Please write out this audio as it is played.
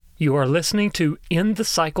You are listening to In the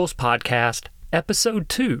Cycles Podcast, Episode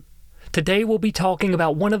 2. Today we'll be talking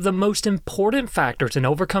about one of the most important factors in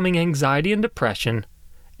overcoming anxiety and depression,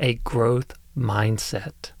 a growth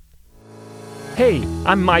mindset. Hey,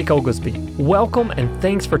 I'm Mike Oglesby. Welcome and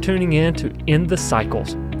thanks for tuning in to In the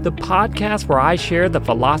Cycles, the podcast where I share the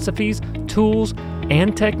philosophies, tools,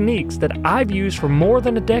 and techniques that I've used for more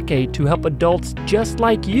than a decade to help adults just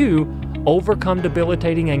like you overcome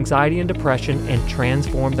debilitating anxiety and depression and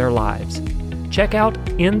transform their lives. Check out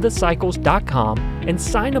inthecycles.com and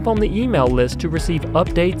sign up on the email list to receive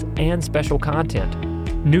updates and special content.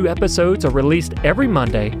 New episodes are released every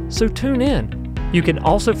Monday, so tune in. You can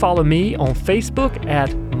also follow me on Facebook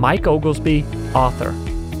at Mike Oglesby Author.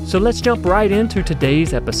 So let's jump right into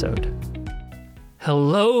today's episode.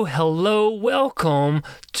 Hello, welcome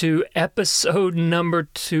to episode number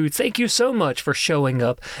 2. Thank you so much for showing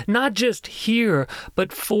up, not just here,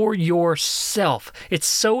 but for yourself. It's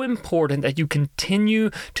so important that you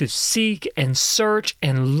continue to seek and search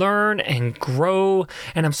and learn and grow,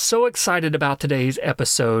 and I'm so excited about today's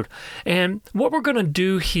episode. And what we're going to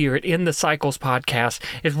do here at In the Cycles podcast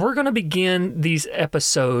is we're going to begin these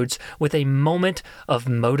episodes with a moment of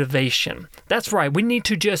motivation. That's right, we need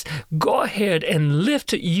to just go ahead and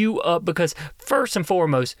lift you up because first and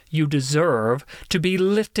foremost, you deserve to be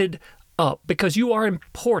lifted up because you are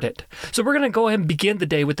important. So we're going to go ahead and begin the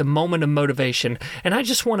day with the moment of motivation. And I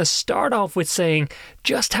just want to start off with saying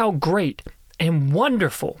just how great and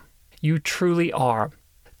wonderful you truly are.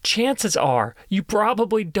 Chances are you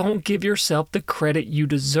probably don't give yourself the credit you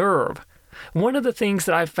deserve. One of the things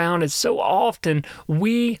that I've found is so often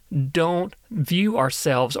we don't view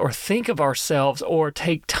ourselves or think of ourselves or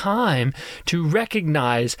take time to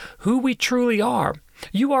recognize who we truly are.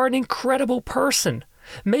 You are an incredible person.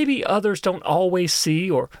 Maybe others don't always see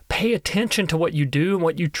or pay attention to what you do and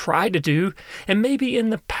what you try to do, and maybe in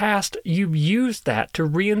the past you've used that to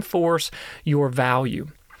reinforce your value.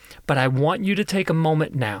 But I want you to take a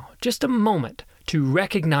moment now, just a moment, to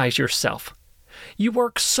recognize yourself. You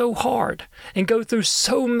work so hard and go through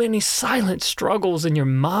so many silent struggles in your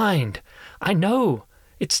mind. I know,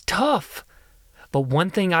 it's tough. But one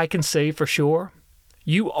thing I can say for sure,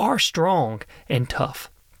 you are strong and tough.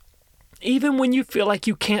 Even when you feel like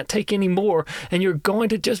you can't take any more and you're going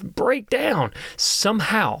to just break down,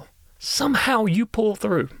 somehow you pull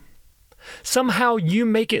through. Somehow you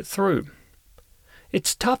make it through.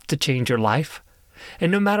 It's tough to change your life.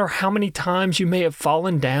 And no matter how many times you may have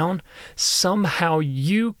fallen down, somehow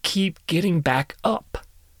you keep getting back up.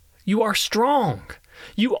 You are strong.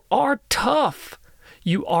 You are tough.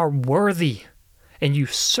 You are worthy. And you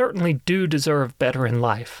certainly do deserve better in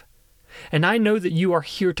life. And I know that you are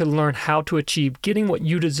here to learn how to achieve getting what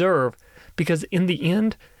you deserve because in the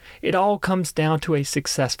end, it all comes down to a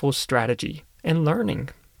successful strategy and learning.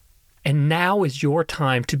 And now is your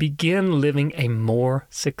time to begin living a more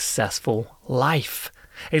successful life.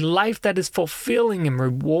 A life that is fulfilling and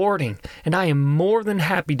rewarding. And I am more than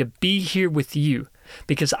happy to be here with you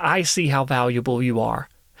because I see how valuable you are.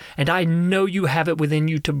 And I know you have it within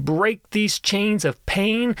you to break these chains of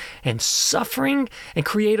pain and suffering and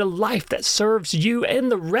create a life that serves you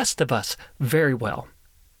and the rest of us very well.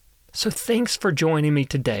 So thanks for joining me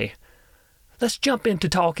today. Let's jump into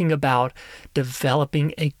talking about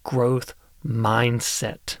developing a growth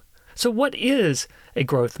mindset. So what is a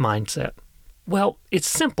growth mindset? Well, it's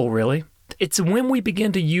simple, really. It's when we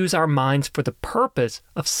begin to use our minds for the purpose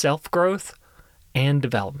of self-growth and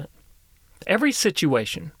development. Every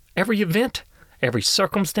situation, every event, every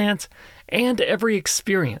circumstance, and every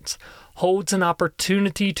experience holds an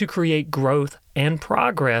opportunity to create growth and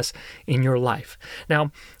progress in your life.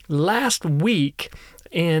 Now, last week,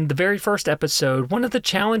 in the very first episode, one of the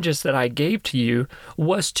challenges that I gave to you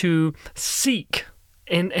was to seek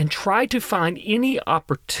and try to find any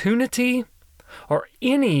opportunity or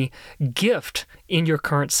any gift in your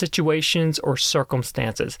current situations or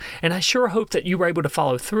circumstances. And I sure hope that you were able to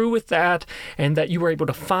follow through with that and that you were able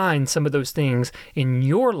to find some of those things in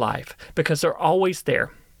your life because they're always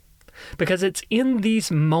there. Because it's in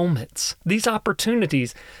these moments, these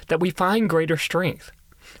opportunities, that we find greater strength.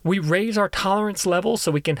 We raise our tolerance levels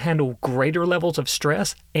so we can handle greater levels of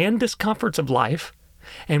stress and discomforts of life,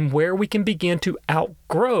 and where we can begin to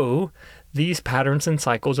outgrow these patterns and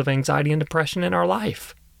cycles of anxiety and depression in our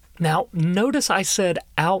life. Now, notice I said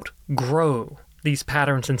outgrow these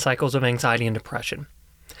patterns and cycles of anxiety and depression.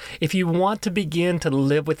 If you want to begin to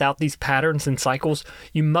live without these patterns and cycles,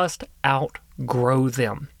 you must outgrow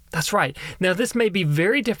them. That's right. Now, this may be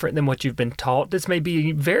very different than what you've been taught. This may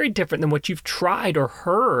be very different than what you've tried or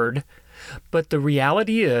heard. But the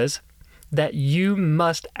reality is, that you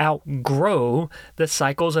must outgrow the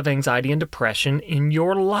cycles of anxiety and depression in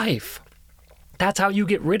your life. That's how you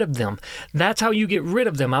get rid of them. That's how you get rid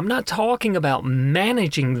of them. I'm not talking about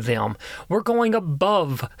managing them. We're going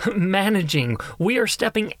above managing. We are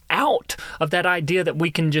stepping out of that idea that we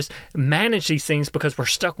can just manage these things because we're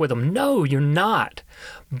stuck with them. No, you're not.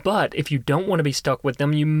 But if you don't want to be stuck with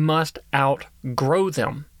them, you must outgrow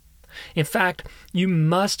them. In fact, you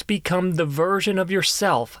must become the version of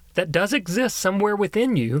yourself that does exist somewhere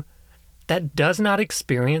within you that does not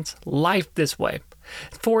experience life this way.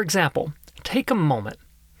 For example, take a moment.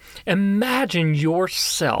 Imagine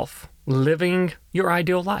yourself living your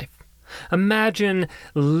ideal life. Imagine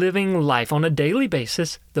living life on a daily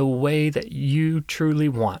basis the way that you truly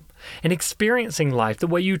want, and experiencing life the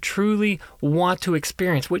way you truly want to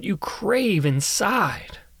experience, what you crave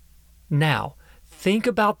inside. Now, think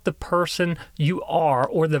about the person you are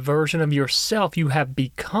or the version of yourself you have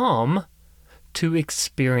become to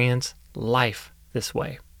experience life this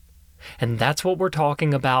way. And that's what we're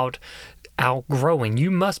talking about outgrowing. You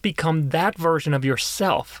must become that version of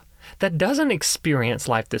yourself that doesn't experience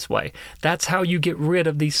life this way. That's how you get rid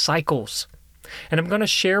of these cycles. And I'm going to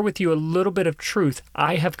share with you a little bit of truth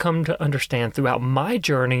I have come to understand throughout my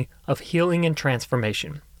journey of healing and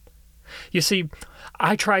transformation. You see,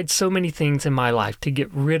 I tried so many things in my life to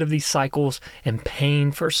get rid of these cycles and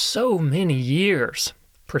pain for so many years.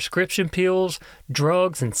 Prescription pills,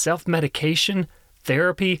 drugs and self-medication,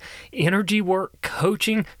 therapy, energy work,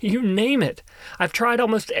 coaching, you name it. I've tried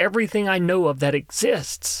almost everything I know of that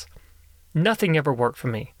exists. Nothing ever worked for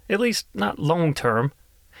me, at least not long term.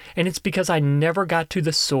 And it's because I never got to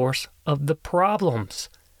the source of the problems.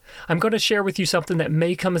 I'm going to share with you something that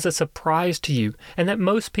may come as a surprise to you and that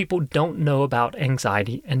most people don't know about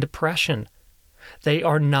anxiety and depression. They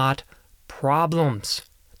are not problems.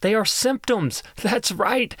 They are symptoms. That's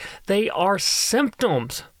right. They are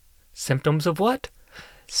symptoms. Symptoms of what?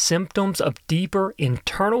 Symptoms of deeper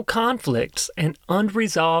internal conflicts and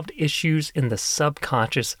unresolved issues in the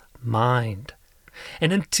subconscious mind.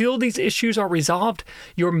 And until these issues are resolved,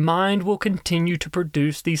 your mind will continue to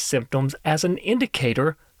produce these symptoms as an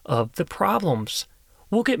indicator of the problems.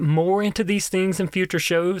 We'll get more into these things in future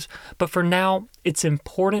shows, but for now, it's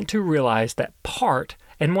important to realize that part,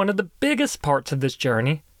 and one of the biggest parts of this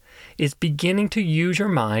journey, is beginning to use your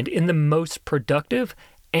mind in the most productive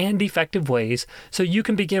and effective ways so you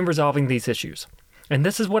can begin resolving these issues. And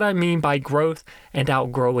this is what I mean by growth and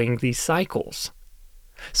outgrowing these cycles.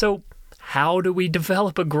 So, how do we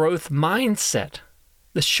develop a growth mindset?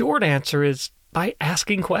 The short answer is by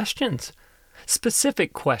asking questions.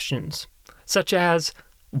 Specific questions, such as,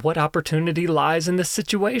 what opportunity lies in this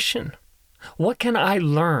situation? What can I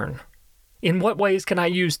learn? In what ways can I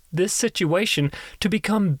use this situation to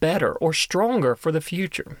become better or stronger for the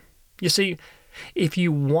future? You see, if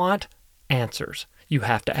you want answers, you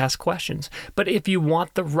have to ask questions. But if you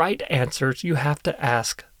want the right answers, you have to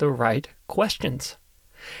ask the right questions.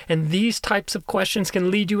 And these types of questions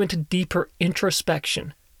can lead you into deeper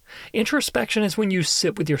introspection. Introspection is when you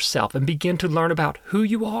sit with yourself and begin to learn about who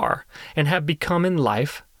you are and have become in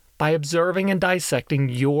life by observing and dissecting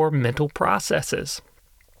your mental processes.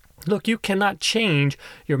 Look, you cannot change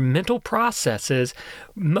your mental processes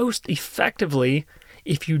most effectively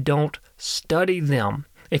if you don't study them,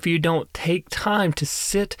 if you don't take time to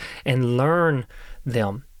sit and learn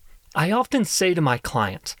them. I often say to my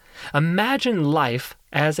clients, imagine life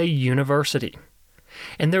as a university,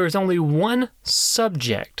 and there is only one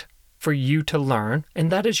subject for you to learn,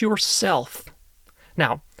 and that is yourself.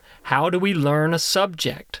 Now, how do we learn a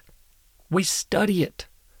subject? We study it.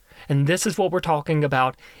 And this is what we're talking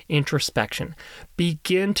about, introspection.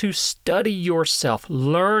 Begin to study yourself,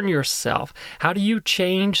 learn yourself. How do you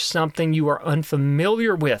change something you are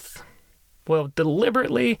unfamiliar with? Well,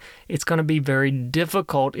 deliberately, it's going to be very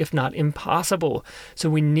difficult, if not impossible. So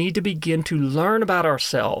we need to begin to learn about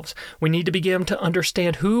ourselves. We need to begin to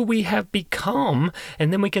understand who we have become,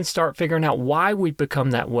 and then we can start figuring out why we've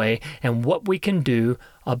become that way and what we can do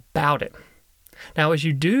about it. Now, as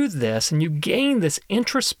you do this and you gain this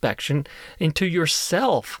introspection into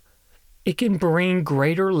yourself, it can bring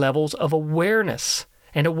greater levels of awareness.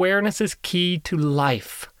 And awareness is key to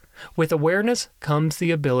life. With awareness comes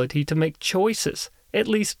the ability to make choices, at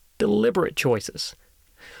least deliberate choices.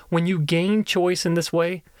 When you gain choice in this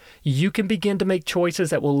way, you can begin to make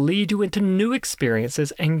choices that will lead you into new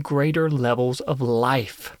experiences and greater levels of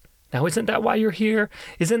life. Now, isn't that why you're here?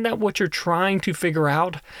 Isn't that what you're trying to figure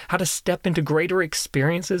out? How to step into greater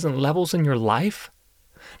experiences and levels in your life?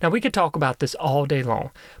 Now, we could talk about this all day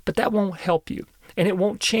long, but that won't help you, and it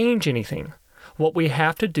won't change anything. What we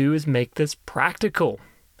have to do is make this practical.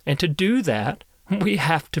 And to do that, we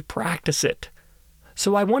have to practice it.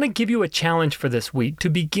 So I want to give you a challenge for this week to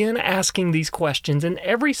begin asking these questions in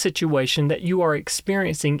every situation that you are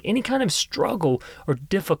experiencing any kind of struggle or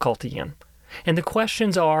difficulty in. And the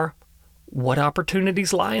questions are, what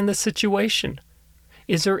opportunities lie in this situation?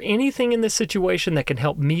 Is there anything in this situation that can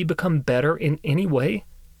help me become better in any way?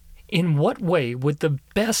 In what way would the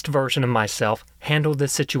best version of myself handle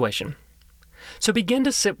this situation? So begin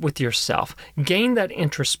to sit with yourself, gain that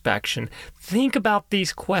introspection, think about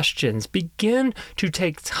these questions, begin to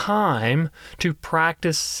take time to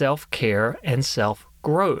practice self-care and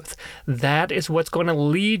self-growth. That is what's going to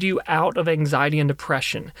lead you out of anxiety and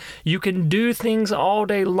depression. You can do things all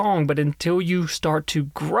day long, but until you start to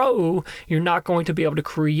grow, you're not going to be able to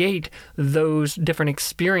create those different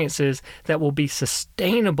experiences that will be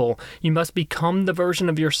sustainable. You must become the version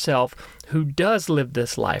of yourself who does live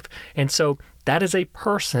this life. And so that is a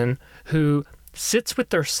person who sits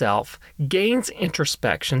with their self, gains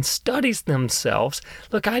introspection, studies themselves.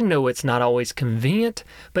 Look, I know it's not always convenient,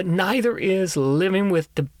 but neither is living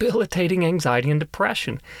with debilitating anxiety and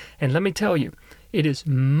depression. And let me tell you, it is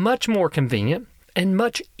much more convenient and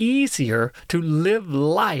much easier to live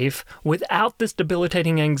life without this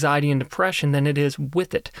debilitating anxiety and depression than it is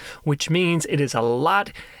with it, which means it is a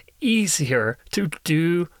lot easier to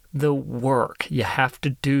do the work. You have to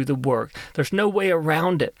do the work. There's no way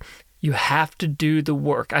around it. You have to do the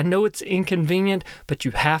work. I know it's inconvenient, but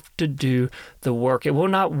you have to do the work. It will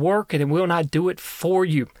not work and it will not do it for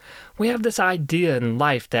you. We have this idea in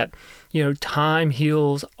life that, time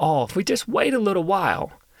heals all. If we just wait a little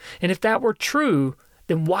while. And if that were true,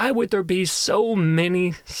 then why would there be so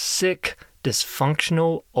many sick,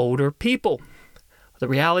 dysfunctional, older people? The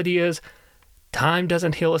reality is, time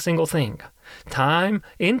doesn't heal a single thing.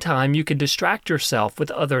 In time, you can distract yourself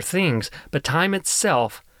with other things, but time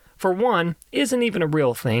itself, for one, isn't even a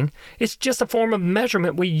real thing. It's just a form of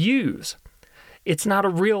measurement we use. It's not a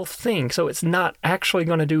real thing, so it's not actually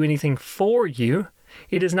going to do anything for you.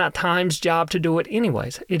 It is not time's job to do it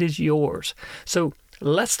anyways. It is yours. So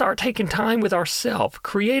let's start taking time with ourselves.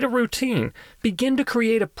 Create a routine. Begin to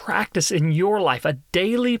create a practice in your life, a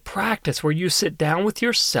daily practice where you sit down with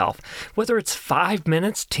yourself. Whether it's 5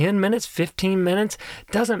 minutes, 10 minutes, 15 minutes,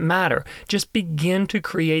 doesn't matter. Just begin to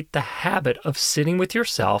create the habit of sitting with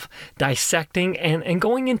yourself, dissecting and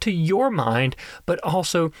going into your mind, but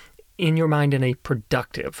also in your mind in a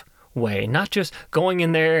productive way, not just going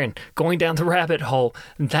in there and going down the rabbit hole.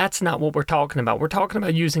 That's not what we're talking about. We're talking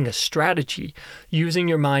about using a strategy, using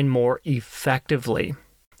your mind more effectively.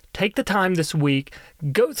 Take the time this week,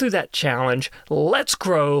 go through that challenge. Let's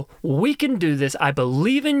grow. We can do this. I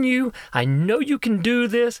believe in you. I know you can do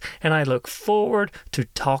this, and I look forward to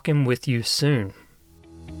talking with you soon.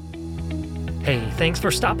 Hey, thanks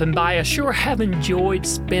for stopping by. I sure have enjoyed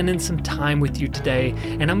spending some time with you today,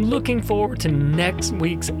 and I'm looking forward to next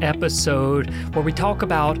week's episode where we talk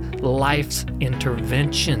about life's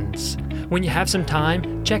interventions. When you have some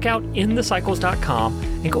time, check out inthecycles.com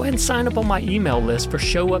and go ahead and sign up on my email list for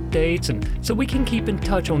show updates and so we can keep in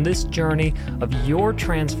touch on this journey of your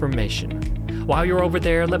transformation. While you're over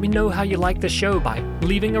there, let me know how you like the show by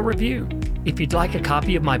leaving a review. If you'd like a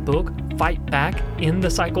copy of my book, Fight Back: In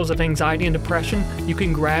the Cycles of Anxiety and Depression, you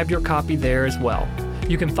can grab your copy there as well.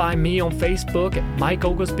 You can find me on Facebook at Mike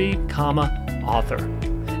Oglesby, author.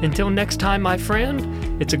 Until next time, my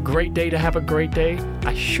friend, it's a great day to have a great day.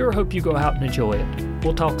 I sure hope you go out and enjoy it.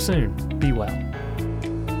 We'll talk soon. Be well.